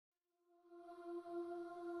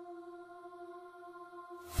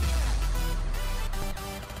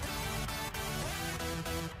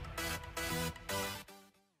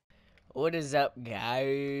What is up,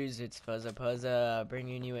 guys? It's Fuzza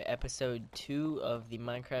bringing you episode 2 of the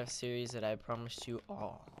Minecraft series that I promised you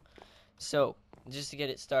all. So, just to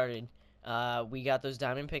get it started, we got those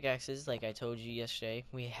diamond pickaxes, like I told you yesterday.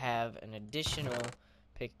 We have an additional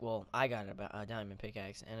I got a diamond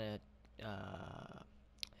pickaxe and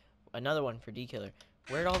another one for D-Killer.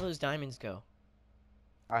 Where'd all those diamonds go?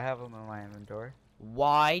 I have them in my inventory.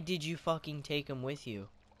 Why did you fucking take them with you?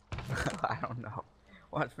 I don't know.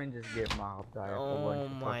 Watch me just get mobbed by a Oh bunch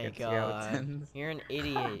of my fucking god. skeletons. You're an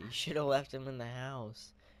idiot. You should have left him in the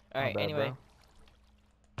house. My Alright, bad, anyway.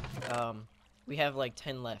 bro. We have like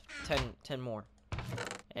 10 left. 10 more.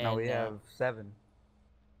 And, No, we have 7.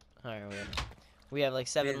 Alright, whatever. We have like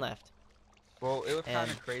 7 left. Well, it was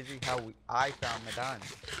kind of crazy how I found the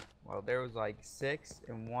diamonds. Well, there was like 6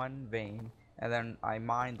 in one vein, and then I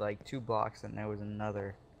mined like 2 blocks, and there was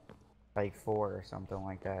another like 4 or something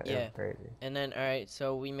like that. Yeah. It was crazy. And then, alright,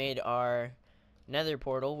 so we made our Nether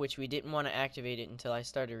portal, which we didn't want to activate it until I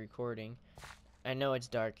started recording. I know it's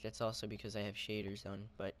dark. That's also because I have shaders on,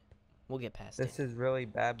 but we'll get past it. This is really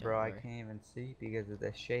bad, bro. Don't I worry. can't even see because of the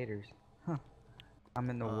shaders. Huh. I'm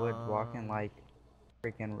in the wood walking like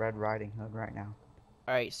freaking Red Riding Hood right now.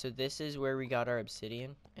 Alright, so this is where we got our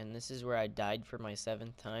obsidian, and this is where I died for my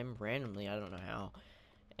 7th time, randomly, I don't know how.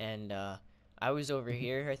 And, I was over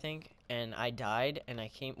here, I think, and I died, and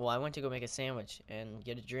I went to go make a sandwich and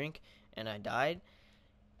get a drink, and I died,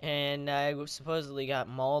 and I supposedly got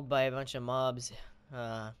mauled by a bunch of mobs.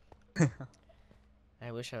 I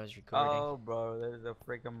wish I was recording. Oh, bro, there's a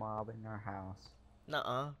freaking mob in our house.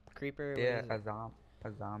 Nuh-uh. Creeper? Yeah, a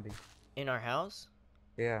zombie. In our house?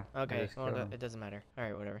 Yeah. Okay, well, it doesn't matter.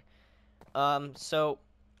 Alright, whatever. So,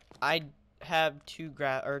 I have 2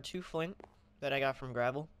 flint that I got from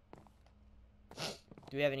gravel.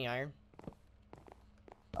 Do we have any iron?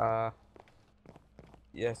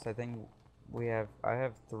 Yes, I think we have. I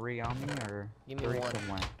have 3 on me, or Give me 3 1.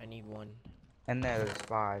 somewhere. I need 1. And there's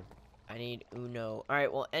 5. I need uno.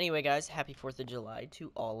 Alright, well, anyway, guys, happy 4th of July to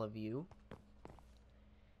all of you.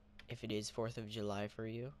 If it is 4th of July for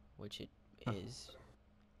you, which it is.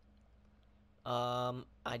 I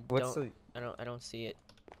don't see it.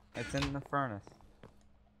 It's in the furnace.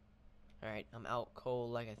 Alright, I'm out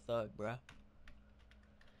cold like a thug, bruh.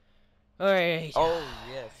 Alright. Oh,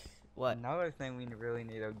 yes. What? Another thing we really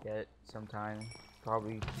need to get sometime,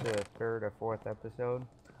 probably the 3rd or 4th episode.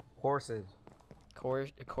 Horses.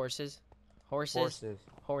 Horses. Horses.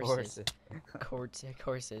 Courses.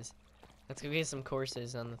 Let's go get some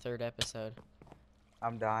courses on the 3rd episode.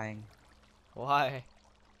 I'm dying. Why?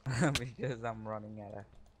 Because I'm running out of...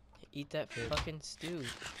 Eat that fucking stew.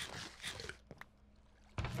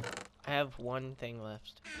 I have 1 thing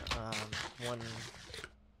left. 1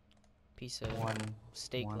 piece of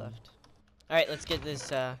steak left. Alright, let's get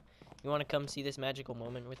this, you wanna come see this magical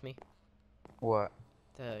moment with me? What?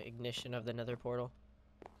 The ignition of the Nether portal.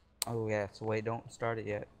 Oh, yeah, so wait, don't start it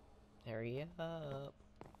yet. Hurry up.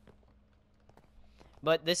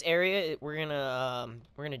 But this area, we're gonna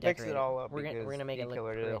decorate Fix it all up we're gonna make it look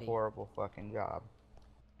pretty. did a horrible fucking job.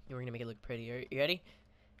 We're gonna make it look pretty. You ready?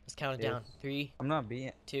 Let's count it down. 3, I'm not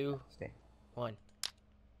being... 2, Stay. 1.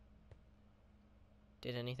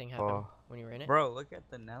 Did anything happen when you were in it? Bro, look at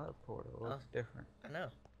the Nether portal. It looks different. I know.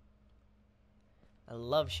 I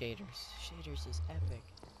love shaders. Shaders is epic.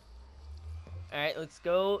 Alright, let's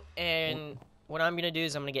go. And what I'm gonna do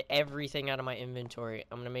is I'm gonna get everything out of my inventory.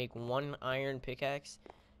 I'm gonna make 1 iron pickaxe,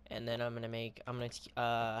 and then I'm gonna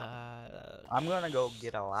go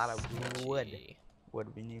get a lot of wood.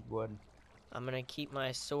 We need wood. I'm gonna keep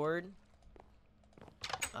my sword.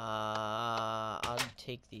 I'll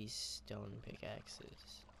take these stone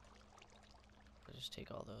pickaxes. I'll just take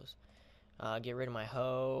all those. Get rid of my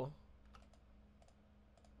hoe.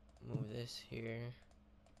 Move this here.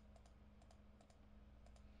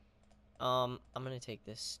 I'm gonna take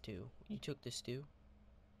this stew. You took the stew?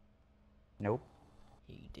 Nope.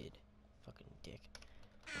 Yeah, you did. Fucking dick.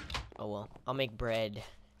 Oh well. I'll make bread.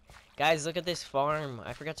 Guys, look at this farm.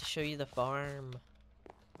 I forgot to show you the farm.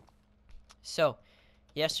 So,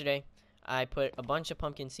 yesterday, I put a bunch of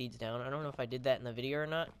pumpkin seeds down. I don't know if I did that in the video or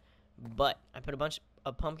not, but I put a bunch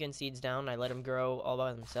of pumpkin seeds down. I let them grow all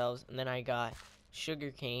by themselves, and then I got sugar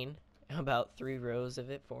cane, about 4 rows of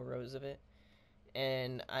it,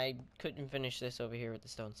 and I couldn't finish this over here with the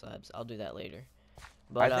stone slabs. I'll do that later.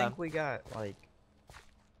 But I think we got like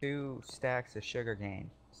 2 stacks of sugar cane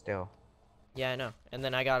still. Yeah, I know. And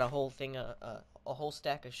then I got a whole thing, a whole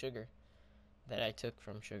stack of sugar that I took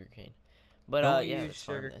from sugarcane. But yeah, let's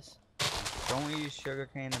farm this. Don't we use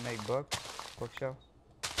sugarcane to make bookshelves?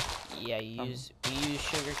 Yeah, you use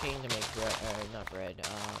sugarcane to make bread, not bread,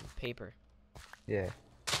 paper. Yeah.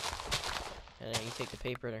 And then you take the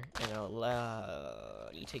paper and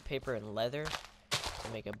you take paper and leather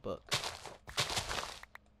to make a book.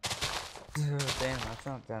 Damn, that's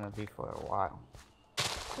not gonna be for a while.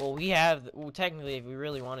 Well, technically, if we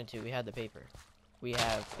really wanted to, we had the paper. We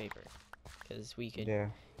have paper, because we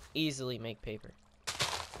could easily make paper.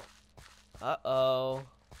 Uh-oh.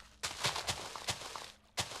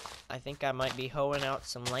 I think I might be hoeing out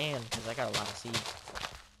some land, because I got a lot of seeds.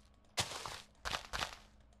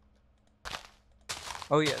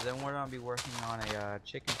 Oh yeah, then we're gonna be working on a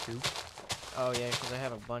chicken coop. Oh yeah, because I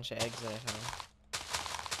have a bunch of eggs that I found.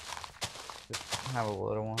 Just have a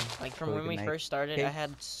little one. Like from when we first started, I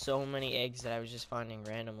had so many eggs that I was just finding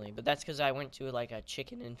randomly. But that's because I went to like a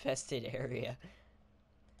chicken-infested area.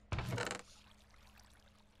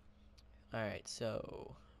 Alright,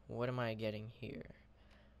 so what am I getting here?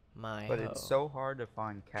 But it's so hard to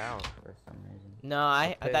find cows for some reason. No,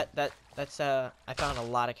 I found a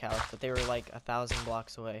lot of cows, but they were like 1,000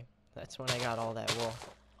 blocks away. That's when I got all that wool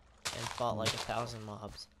and fought like 1,000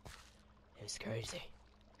 mobs. It was crazy.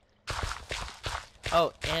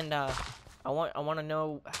 Oh, and I want to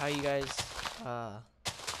know how you guys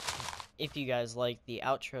if you guys like the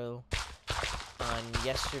outro on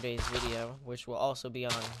yesterday's video, which will also be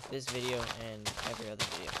on this video and every other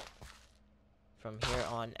video from here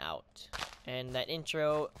on out. And that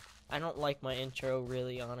intro, I don't like my intro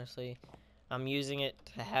really, honestly. I'm using it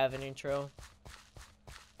to have an intro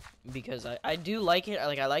because I do like it.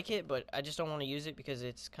 I like it, but I just don't want to use it because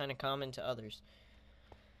it's kind of common to others.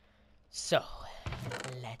 So,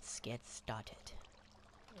 let's get started.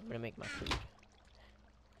 I'm gonna make my food.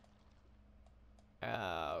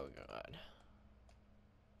 Oh god.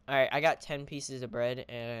 Alright, I got 10 pieces of bread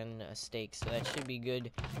and a steak, so that should be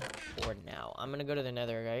good for now. I'm gonna go to the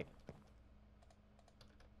Nether, right?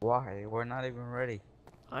 Why? We're not even ready.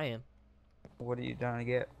 I am. What are you trying to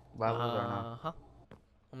get? Levels or not?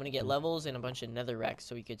 I'm gonna get levels and a bunch of nether racks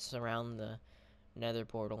so we could surround the nether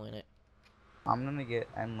portal in it. I'm gonna get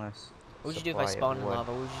endless. What would you do if I spawned in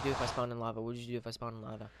lava? What would you do if I spawned in lava? What would you do if I spawned in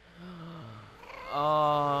lava?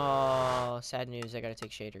 Oh, sad news. I gotta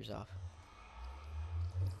take shaders off.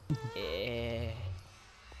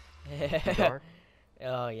 Dark?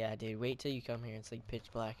 Oh yeah, dude. Wait till you come here. It's like pitch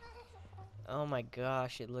black. Oh my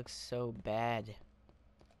gosh, it looks so bad.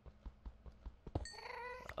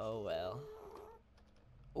 Oh well.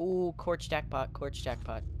 Ooh, quartz jackpot, quartz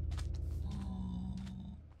jackpot.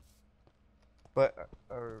 But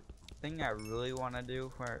a thing I really want to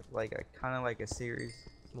do for like a kind of like a series.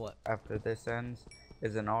 What? After this ends,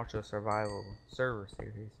 is an ultra survival server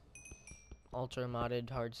series. Ultra modded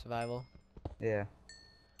hard survival. Yeah.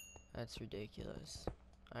 That's ridiculous.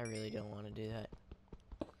 I really don't want to do that.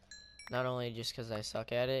 Not only just because I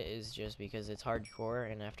suck at it, is just because it's hardcore,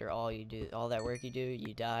 and after all that work you do,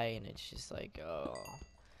 you die, and it's just like, oh.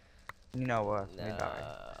 You know what? We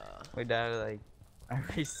die. We die like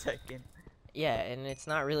every second. Yeah, and it's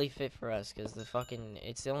not really fit for us, because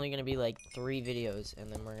it's only gonna be like 3 videos,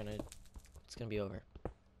 and then it's gonna be over.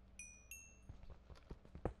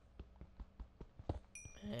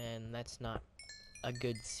 And that's not a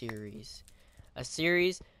good series. A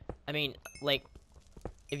series, I mean, like,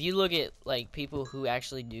 if you look at, like, people who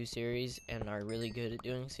actually do series and are really good at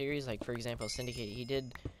doing series, like, for example, Syndicate, he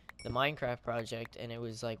did the Minecraft project, and it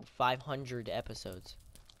was, like, 500 episodes.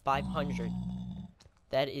 500.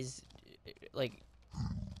 That is, like,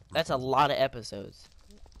 that's a lot of episodes.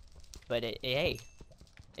 But, hey,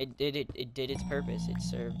 it did its purpose. It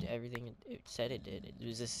served everything it said it did. It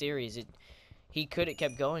was a series. He could have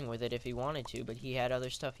kept going with it if he wanted to, but he had other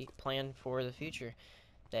stuff he planned for the future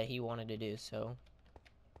that he wanted to do, so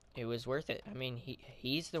it was worth it. I mean,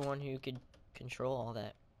 he's the one who could control all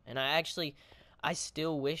that. And I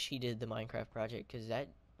still wish he did the Minecraft project, because that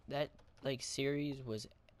like series was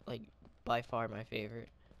like by far my favorite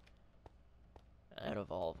out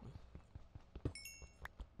of all of them.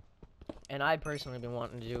 And I personally been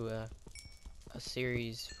wanting to do a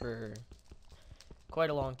series for quite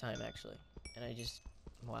a long time, actually. And I just,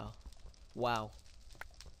 wow.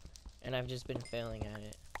 And I've just been failing at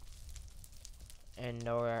it. And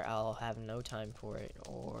nowhere I'll have no time for it,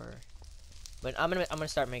 but I'm gonna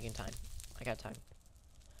start making time. I got time.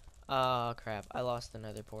 Oh crap, I lost the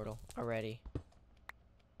nether portal already.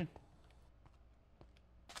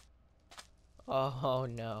 Oh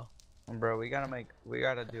no. Bro, we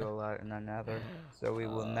gotta do a lot in the nether, so we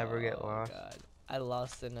will never get lost. God. I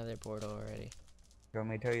lost the nether portal already. You want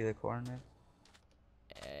me to tell you the coordinates?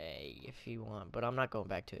 Hey, if you want, but I'm not going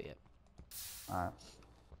back to it yet. Alright.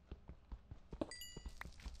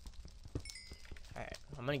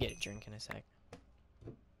 I'm gonna get a drink in a sec.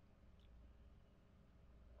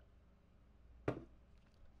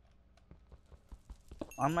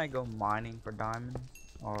 I might go mining for diamonds,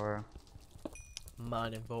 or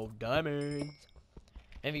Mining for diamonds.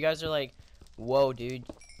 And if you guys are like, whoa, dude,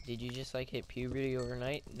 did you just like hit puberty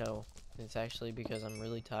overnight? No, it's actually because I'm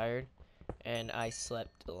really tired and I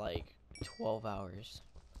slept like 12 hours.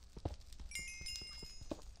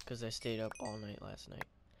 Because I stayed up all night last night.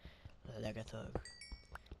 Like a thug.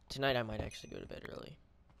 Tonight I might actually go to bed early.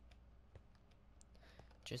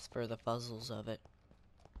 Just for the fuzzles of it.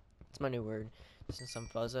 It's my new word. Since I'm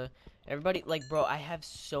Fuzza. Everybody, like, bro, I have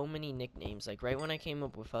so many nicknames. Like, right when I came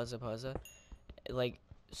up with Fuzza Puzza, like,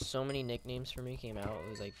 so many nicknames for me came out. It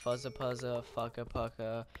was like Fuzza Puzza, Fucka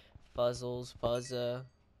Pucka, Fuzzles, Fuzza.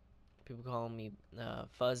 People call me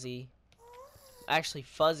Fuzzy. Actually,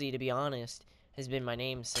 Fuzzy, to be honest, has been my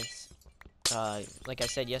name since, like I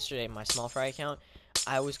said yesterday, my Small Fry account.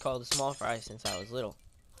 I was called Small Fry since I was little.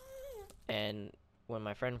 And when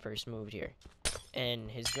my friend first moved here.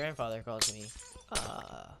 And his grandfather calls me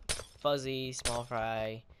Fuzzy, Small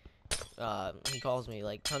Fry. He calls me,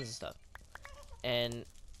 like, tons of stuff. And,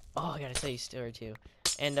 oh, I gotta tell you a story, too.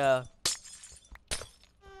 And, that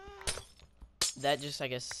just, I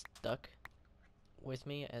guess, stuck with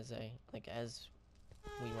me as as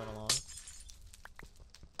we went along.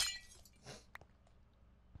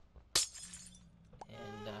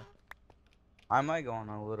 And, I might go on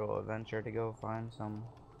a little adventure to go find some.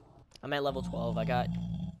 I'm at level 12. I got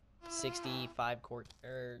 65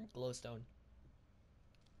 glowstone.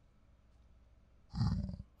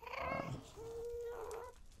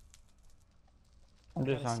 I'm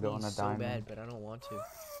just Gotta on going sneeze to so diamond. bad, but I don't want to.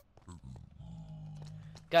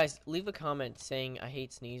 Guys, leave a comment saying I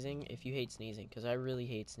hate sneezing if you hate sneezing, because I really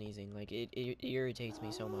hate sneezing. Like, it irritates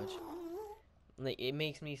me so much. Like, it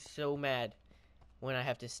makes me so mad when I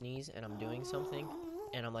have to sneeze and I'm doing something,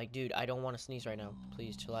 and I'm like, dude, I don't want to sneeze right now.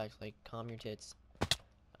 Please chillax, like, calm your tits.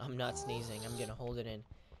 I'm not sneezing. I'm gonna hold it in.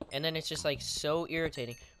 And then it's just, like, so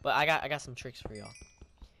irritating. But I got some tricks for y'all.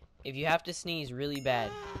 If you have to sneeze really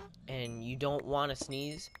bad, and you don't want to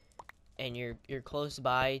sneeze, and you're close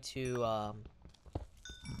by to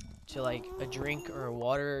like a drink or a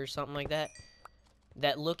water or something like that,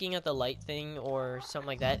 that looking at the light thing or something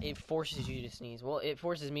like that, it forces you to sneeze. Well, it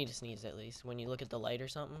forces me to sneeze, at least, when you look at the light or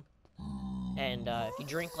something. And if you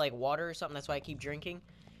drink like water or something, that's why I keep drinking.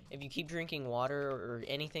 If you keep drinking water or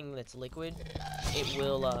anything that's liquid, it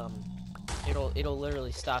will it'll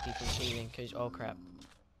literally stop you from sneezing. Cause, oh crap,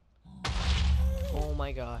 oh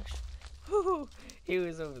my gosh, he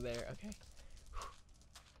was over there. Okay.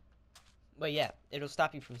 But yeah, it'll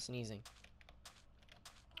stop you from sneezing.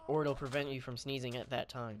 Or it'll prevent you from sneezing at that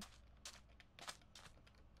time.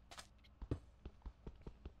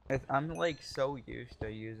 I'm like so used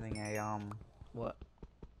to using a What?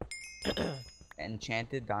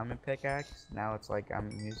 enchanted diamond pickaxe. Now it's like I'm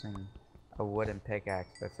using a wooden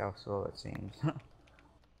pickaxe. That's how slow it seems.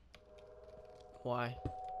 Why?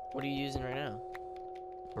 What are you using right now?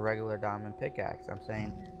 A regular diamond pickaxe. I'm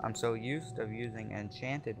saying I'm so used to using an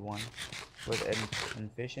enchanted one with an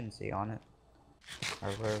efficiency on it. Or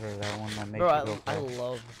whatever that one that makes Bro, you go I fast.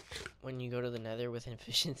 love when you go to the Nether with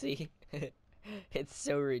efficiency. It's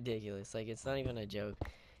so ridiculous. Like, it's not even a joke.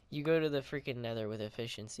 You go to the freaking Nether with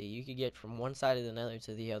efficiency, you could get from one side of the Nether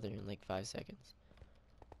to the other in like 5 seconds.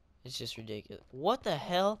 It's just ridiculous. What the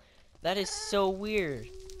hell? That is so weird.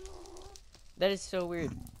 That is so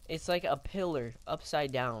weird. It's like a pillar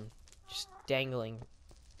upside down, just dangling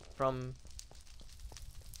from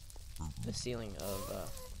the ceiling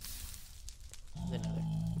of the Nether.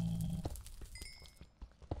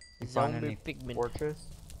 You find Zombie any pigment. fortress?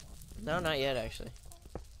 No, not yet, actually.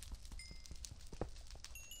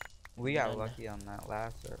 We got None. lucky on that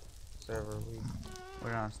last server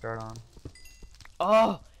we're gonna start on.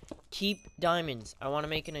 Oh! Keep diamonds. I want to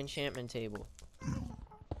make an enchantment table.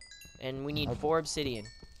 And we need Okay. 4 obsidian.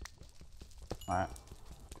 Alright.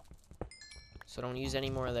 So don't use any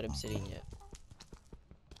more of that obsidian yet.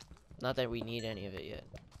 Not that we need any of it yet.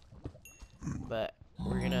 But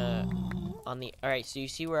we're gonna... Alright, so you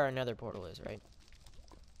see where our nether portal is, right?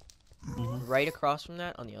 Right across from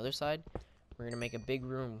that, on the other side, we're gonna make a big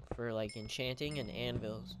room for, like, enchanting and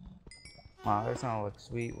anvils. Wow, that's gonna look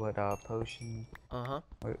sweet with potion. Uh-huh.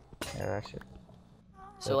 Wait, yeah, that shit.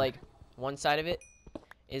 So, like, one side of it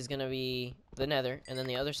is gonna be the nether, and then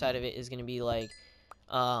the other side of it is gonna be, like,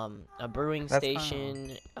 a brewing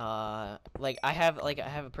station. Like, I have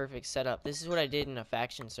a perfect setup. This is what I did in a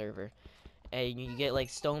faction server. And you get, like,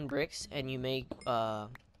 stone bricks, and you make, what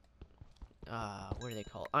are they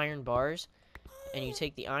called? Iron bars. and you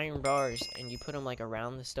take the iron bars and you put them like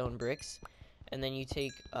around the stone bricks, and then you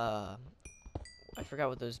take I forgot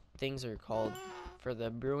what those things are called for the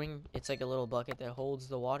brewing. It's like a little bucket that holds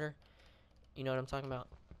the water. You know what I'm talking about?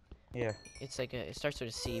 Yeah. It's like it starts with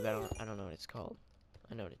a C, but I don't know what it's called.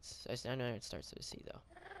 I know it starts with a C though.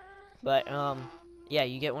 But yeah,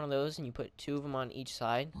 you get one of those and you put 2 of them on each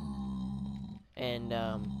side, and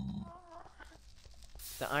the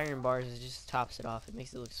iron bars just tops it off. It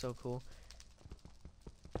makes it look so cool.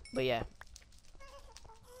 But yeah.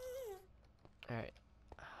 All right,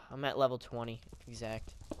 I'm at level 20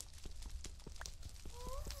 exact.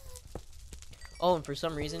 Oh, and for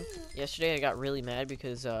some reason, yesterday I got really mad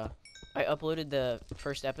because I uploaded the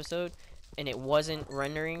first episode and it wasn't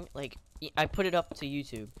rendering. Like, I put it up to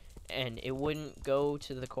YouTube and it wouldn't go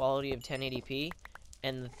to the quality of 1080p,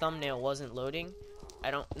 and the thumbnail wasn't loading.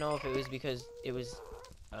 I don't know if it was because it was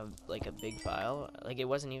like a big file. Like, it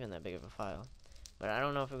wasn't even that big of a file. But I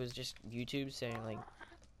don't know if it was just YouTube saying, like,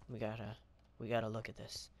 we gotta look at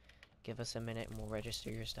this. Give us a minute and we'll register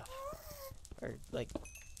your stuff. Or, like,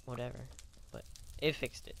 whatever. But it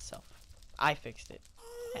fixed itself. I fixed it,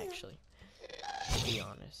 actually. To be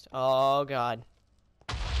honest. Oh, God.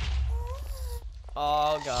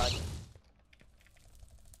 Oh, God.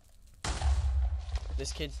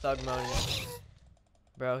 This kid's thug mode.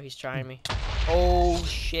 Bro, he's trying me. Oh,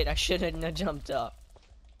 shit. I shouldn't have jumped up.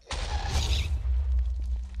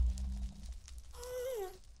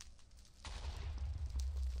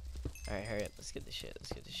 Alright, hurry up. Let's get the shit.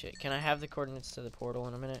 Let's get the shit. Can I have the coordinates to the portal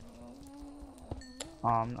in a minute?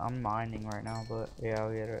 I'm mining right now, but yeah,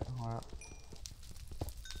 I'll get it. Hold up.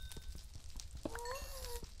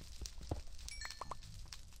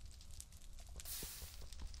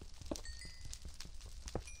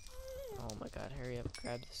 Oh my god, hurry up.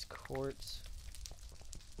 Grab this quartz.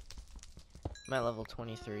 I'm at level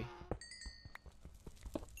 23.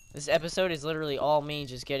 This episode is literally all me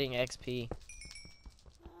just getting XP.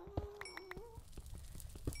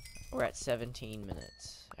 We're at 17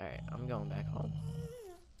 minutes. Alright, I'm going back home.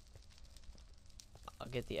 I'll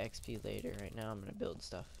get the XP later. Right now I'm gonna build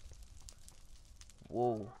stuff.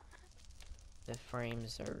 Whoa. The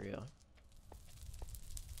frames are real.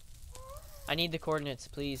 I need the coordinates,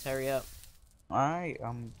 please. Hurry up. Alright,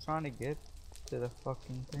 I'm trying to get to the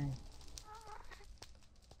fucking thing.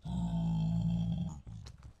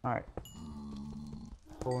 Alright.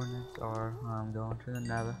 Coordinates are, I'm going to the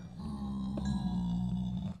Nether.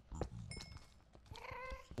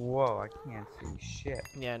 Whoa, I can't see shit.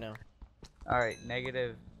 Yeah, I know. Alright,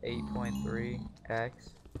 negative 8.3 x,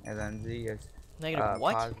 and then z is Negative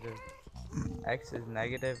what? positive. X is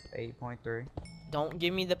negative 8.3. Don't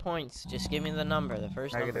give me the points. Just give me the number, the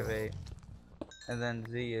first Negative number. 8. And then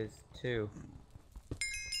z is 2.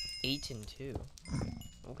 8 and 2.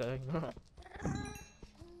 Okay.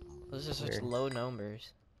 Those are such Weird. low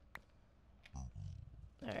numbers.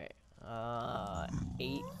 Alright.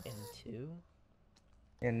 8 and 2?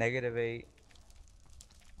 Yeah, negative 8.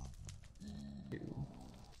 2.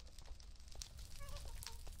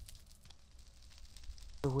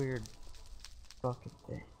 The weird fucking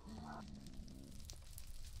thing.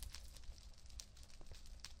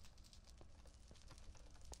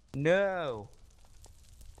 No!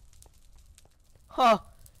 Huh!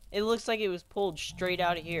 It looks like it was pulled straight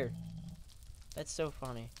out of here. That's so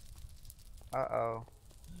funny. Uh-oh.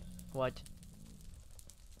 What?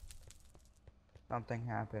 Something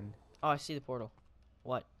happened. Oh, I see the portal.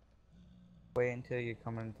 What? Wait until you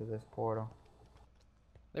come into this portal.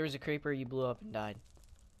 There was a creeper, you blew up and died.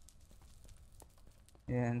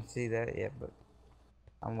 You didn't see that yet, but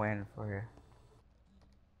I'm waiting for you.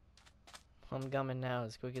 I'm coming now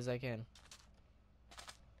as quick as I can.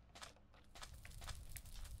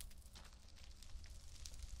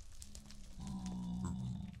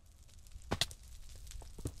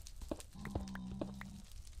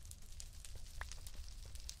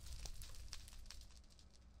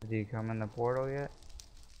 Did you come in the portal yet?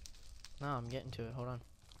 No, I'm getting to it. Hold on.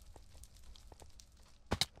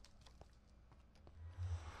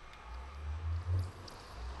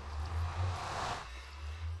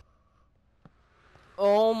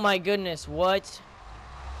 Oh my goodness, what?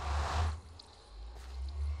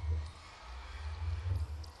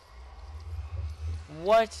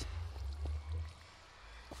 What?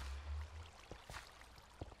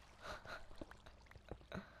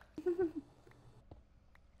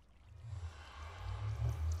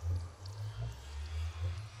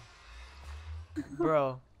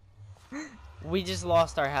 Bro, we just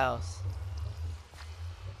lost our house.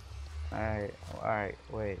 Alright,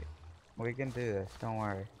 wait. We can do this, don't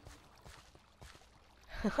worry.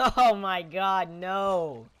 Oh my god,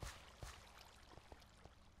 no.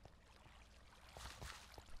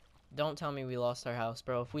 Don't tell me we lost our house,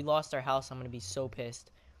 bro. If we lost our house, I'm gonna be so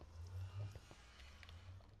pissed.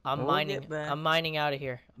 We'll get back. I'm mining out of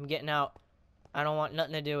here. I'm getting out. I don't want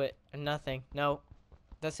nothing to do it. Nothing. No.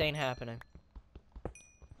 This ain't happening.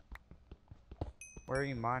 Where are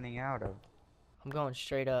you mining out of? I'm going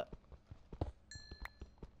straight up.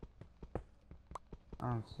 I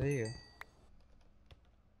don't see you.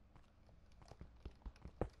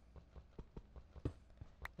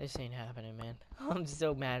 This ain't happening, man. I'm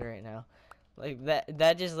so mad right now. Like,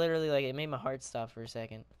 that just literally, like, it made my heart stop for a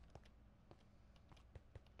second.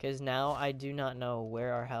 Because now I do not know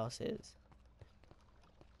where our house is.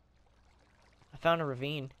 I found a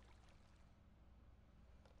ravine.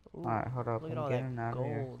 Alright, hold up. Look at I'm all getting that out of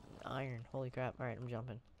here. gold, iron. Holy crap. Alright, I'm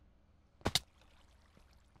jumping.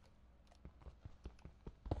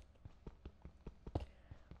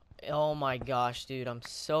 Oh my gosh, dude. I'm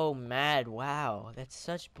so mad. Wow. That's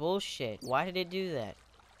such bullshit. Why did it do that?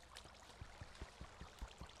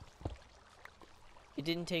 It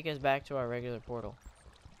didn't take us back to our regular portal.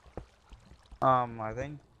 I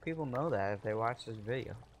think people know that if they watch this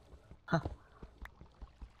video.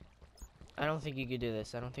 I don't think you could do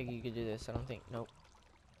this. I don't think you could do this. I don't think. Nope.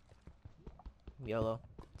 YOLO.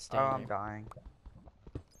 Stay Oh, in I'm there. dying.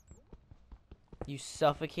 You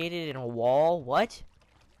suffocated in a wall? What?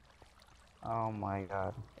 Oh my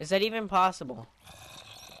god. Is that even possible?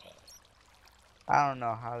 I don't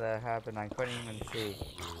know how that happened. I couldn't even see.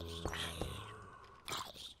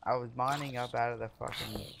 I was mining up out of the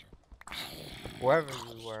fucking... wherever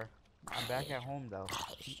we were. I'm back at home though.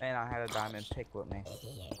 And I had a diamond pick with me.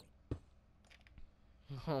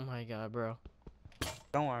 Oh my god, bro.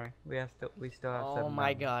 Don't worry. We still have 7 Oh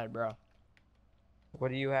my diamonds. god, bro. What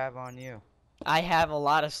do you have on you? I have a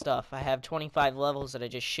lot of stuff. I have 25 levels that I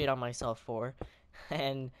just shit on myself for.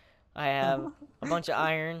 And I have a bunch of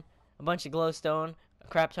iron, a bunch of glowstone, a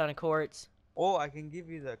crap ton of quartz. Oh, I can give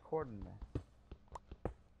you the coordinate.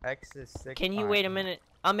 X is 6. Can you wait a minute?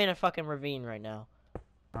 I'm in a fucking ravine right now.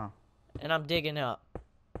 Oh. And I'm digging up.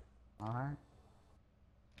 Alright.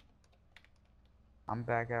 I'm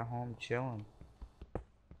back at home chilling.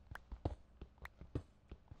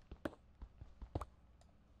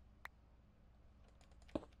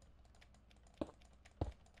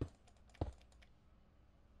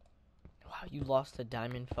 Wow, you lost a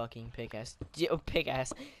diamond fucking pickaxe.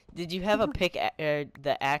 Pickaxe. Did you have a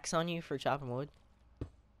the axe on you for chopping wood?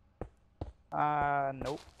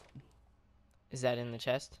 Nope. Is that in the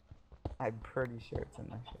chest? I'm pretty sure it's in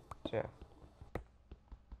the chest.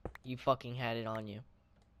 You fucking had it on you.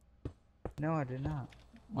 No, I did not.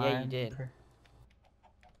 Yeah, you did.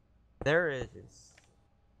 There is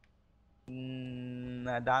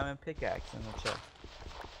a diamond pickaxe in the chest.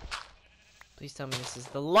 Please tell me this is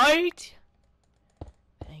the light!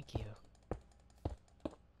 Thank you.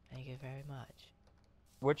 Thank you very much.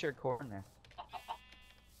 What's your coordinate?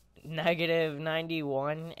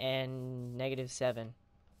 -91 and -7.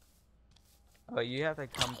 Oh, you have to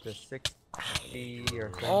come to 60 or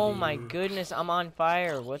 70. Oh my goodness, I'm on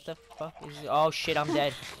fire. What the fuck is... Oh shit, I'm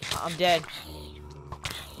dead. I'm dead.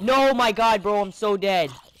 No, my god, bro, I'm so dead.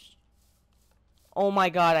 Oh my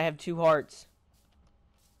god, I have 2 hearts.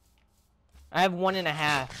 I have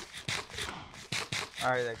 1.5.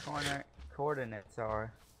 Alright, the coordinates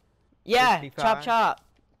are... Yeah, 65, chop chop.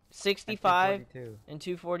 65 242. and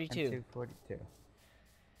 242. And 242.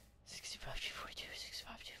 65, 242,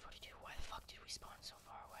 65, 242. Why the fuck did we spawn so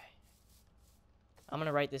far away? I'm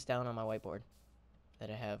gonna write this down on my whiteboard that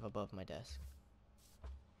I have above my desk.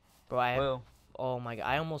 Bro, I have... Well, Oh my god,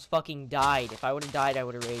 I almost fucking died. If I would have died, I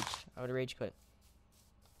would have raged. I would have rage quit.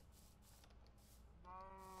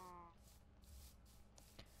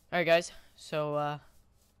 Alright guys, so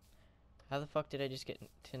how the fuck did I just get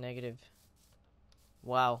to negative?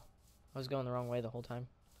 Wow, I was going the wrong way the whole time.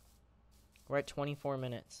 We're at 24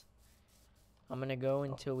 minutes. I'm gonna go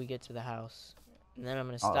until we get to the house. And then I'm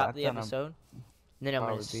gonna stop the episode. And then I'm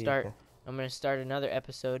gonna start another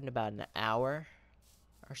episode in about an hour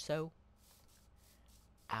or so.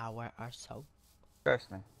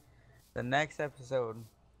 Trust me. The next episode is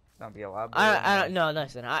gonna be a lot better. No,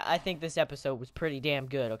 listen. I think this episode was pretty damn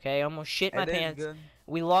good. Okay, I almost shit my pants. Good.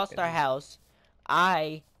 We lost our house.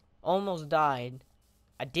 I almost died.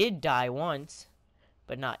 I did die once,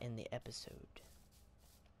 but not in the episode.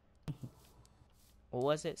 What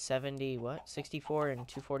was it? 70 what? 64 and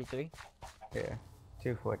 243? Yeah,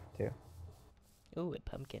 242. Ooh, a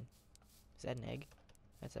pumpkin. Is that an egg?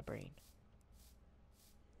 That's a brain.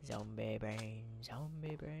 Zombie brain,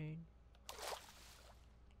 zombie brain.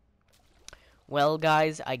 Well,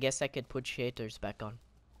 guys, I guess I could put shaders back on.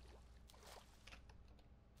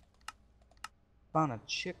 Found a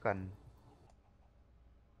chicken.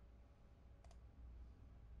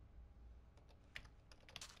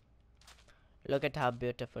 Look at how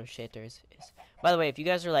beautiful Shaders is. By the way, if you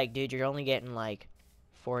guys are like, dude, you're only getting like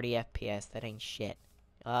 40 FPS, that ain't shit.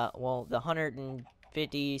 Well, the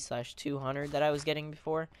 150/200 that I was getting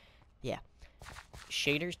before, yeah.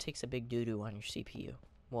 Shaders takes a big doo-doo on your CPU.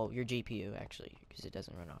 Well, your GPU, actually, because it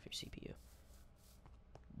doesn't run off your CPU.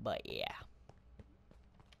 But, yeah.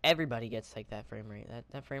 Everybody gets, like, that frame rate.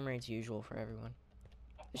 That frame rate's usual for everyone.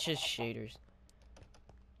 It's just shaders.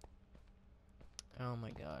 Oh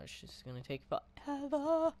my gosh, this is gonna take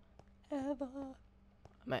forever.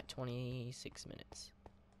 I'm at 26 minutes.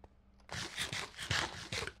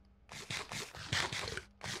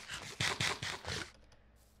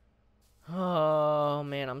 Oh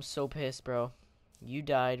man, I'm so pissed, bro. You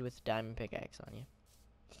died with diamond pickaxe on you.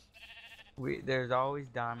 There's always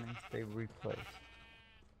diamonds they replace.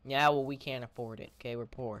 Yeah, well, we can't afford it. Okay, we're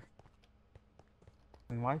poor.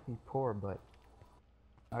 We might be poor, but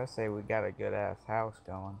I say we got a good ass house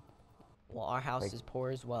going. Well, our house Like, is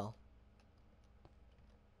poor as well.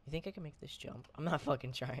 You think I can make this jump? I'm not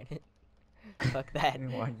fucking trying it. Fuck that.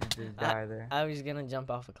 why'd you just die there? I was gonna jump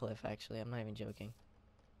off a cliff, actually. I'm not even joking.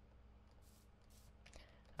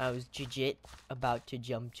 I was legit about to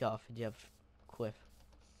jump off a cliff.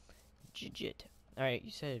 Legit. Alright,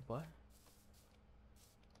 you said what?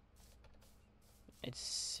 It's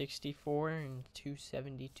 64 and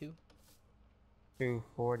 272?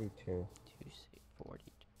 242.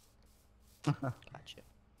 242. Gotcha.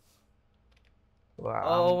 Well,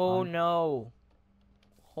 Oh no!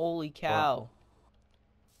 Holy cow. What?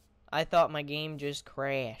 I thought my game just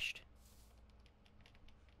crashed.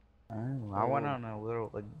 Oh, I went on a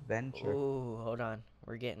little adventure. Ooh, hold on.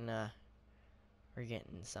 We're getting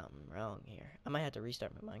something wrong here. I might have to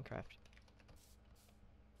restart my Minecraft.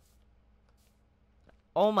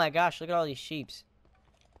 Oh my gosh, look at all these sheeps.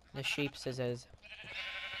 The sheep says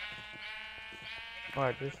Oh,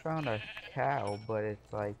 I just found a cow, but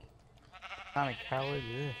it's like, what kind of cow is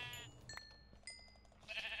this?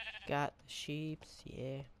 got the sheeps,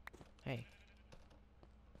 yeah. Hey.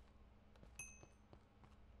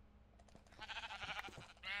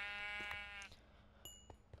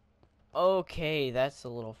 Okay, that's a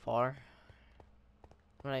little far.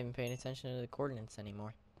 I'm not even paying attention to the coordinates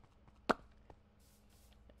anymore.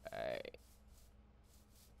 Alright.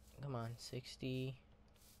 Come on, 60.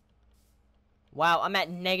 Wow, I'm at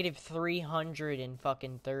negative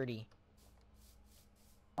 330.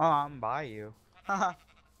 Oh, I'm by you. Haha.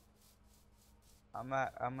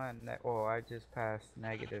 Oh, I just passed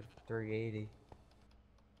negative 380.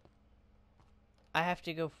 I have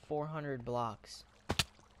to go 400 blocks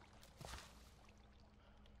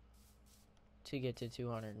to get to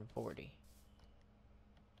 240.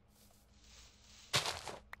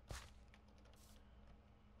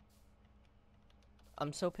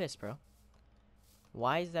 I'm so pissed, bro.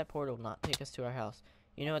 Why is that portal not take us to our house?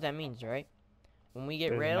 You know what that means, right? When we get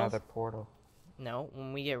There's rails... another portal. No,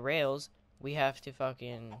 when we get rails, we have to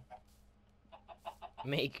fucking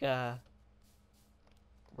make a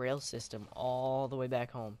rail system all the way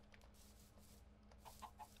back home.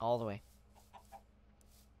 All the way.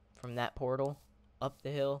 From that portal, up the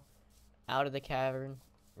hill, out of the cavern,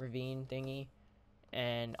 ravine thingy,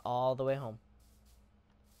 and all the way home.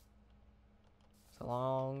 It's a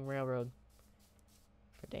long railroad.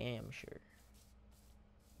 For damn sure.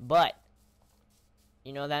 But,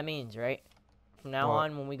 you know what that means, right? From now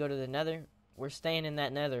on, when we go to the Nether, we're staying in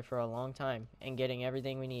that Nether for a long time and getting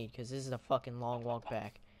everything we need, because this is a fucking long walk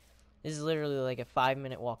back. This is literally like a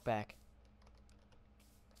 5-minute walk back.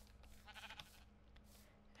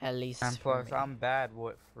 At least And for plus, me. I'm bad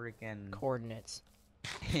with freaking... Coordinates.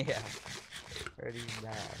 Yeah. Pretty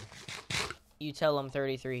bad. You tell him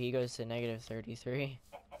 33, he goes to negative 33.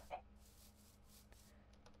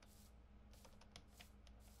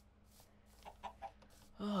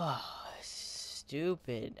 Oh,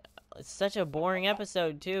 stupid. It's such a boring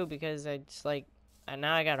episode, too, because it's like, and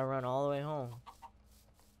now I gotta run all the way home.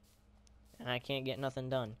 And I can't get nothing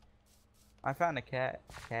done. I found a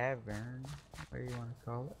cavern. What do you want to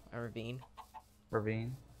call it? A ravine.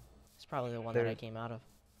 Ravine. It's probably the one that I came out of.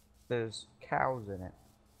 There's cows in it.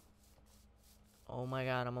 Oh my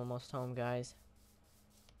god, I'm almost home, guys.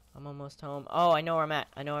 I'm almost home. Oh, I know where I'm at.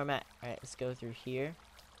 I know where I'm at. Alright, let's go through here.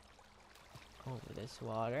 Over this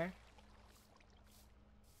water.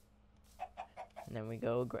 And then we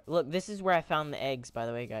go... Look, this is where I found the eggs, by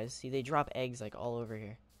the way, guys. See, they drop eggs, like, all over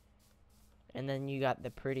here. And then you got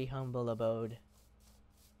the pretty humble abode.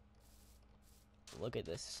 Look at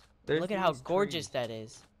this. Look at how gorgeous that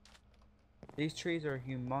is. These trees are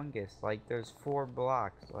humongous. Like, there's 4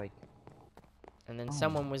 blocks. Like, And then oh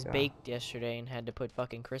someone my was God. baked yesterday and had to put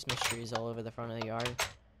fucking Christmas trees all over the front of the yard.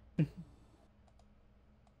 You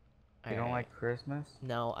don't like Christmas?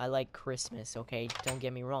 No, I like Christmas, okay? Don't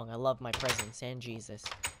get me wrong. I love my presents and Jesus.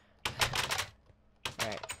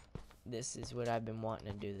 Alright. This is what I've been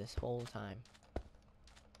wanting to do this whole time.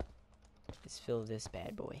 Is fill this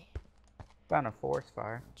bad boy. Found a forest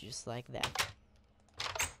fire. Just like that.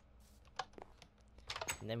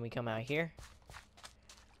 And then we come out here.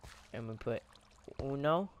 And we put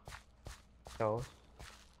uno. Those.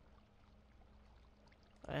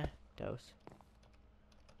 Dose.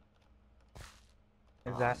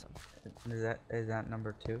 Awesome. Is that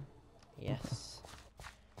number 2? Yes.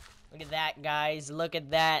 Look at that, guys. Look at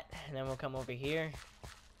that. And then we'll come over here.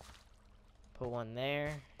 Put one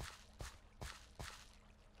there.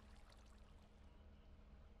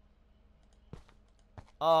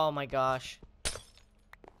 Oh my gosh.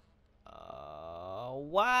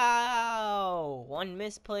 Wow. One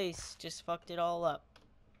misplace just fucked it all up.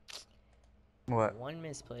 What? One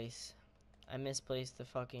misplace. I misplaced the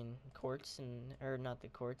fucking quartz or not the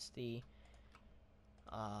quartz, the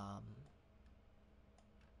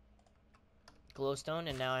glowstone,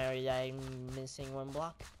 and now I'm missing 1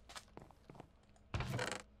 block.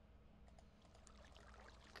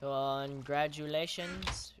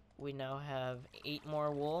 Congratulations. We now have 8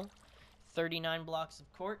 more wool, 39 blocks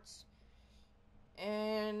of quartz,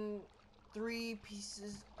 and 3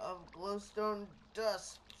 pieces of glowstone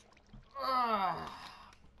dust.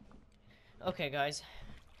 Okay, guys.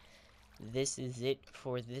 This is it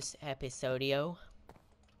for this episodio.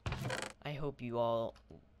 I hope you all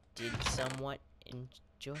did somewhat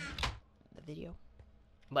enjoy the video.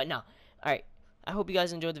 But no. Alright. I hope you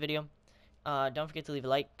guys enjoyed the video. Don't forget to leave a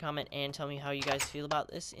like, comment, and tell me how you guys feel about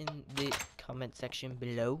this in the comment section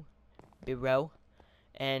below.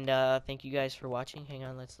 And thank you guys for watching. Hang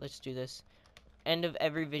on, let's do this. End of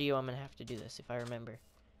every video I'm gonna have to do this if I remember.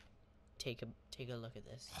 Take a look at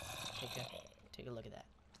this. Take a look at that.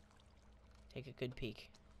 Take a good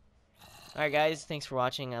peek. Alright guys, thanks for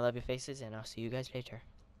watching. I love your faces, and I'll see you guys later.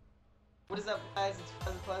 What is up, guys? It's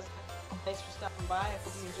Pleasant. Thanks for stopping by. I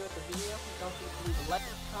hope you enjoyed the video. Don't forget to leave a like,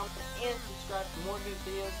 comment, and subscribe for more new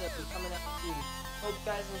videos that will be coming out soon. Hope you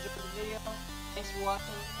guys enjoyed the video. Thanks for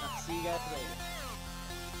watching, and I'll see you guys later.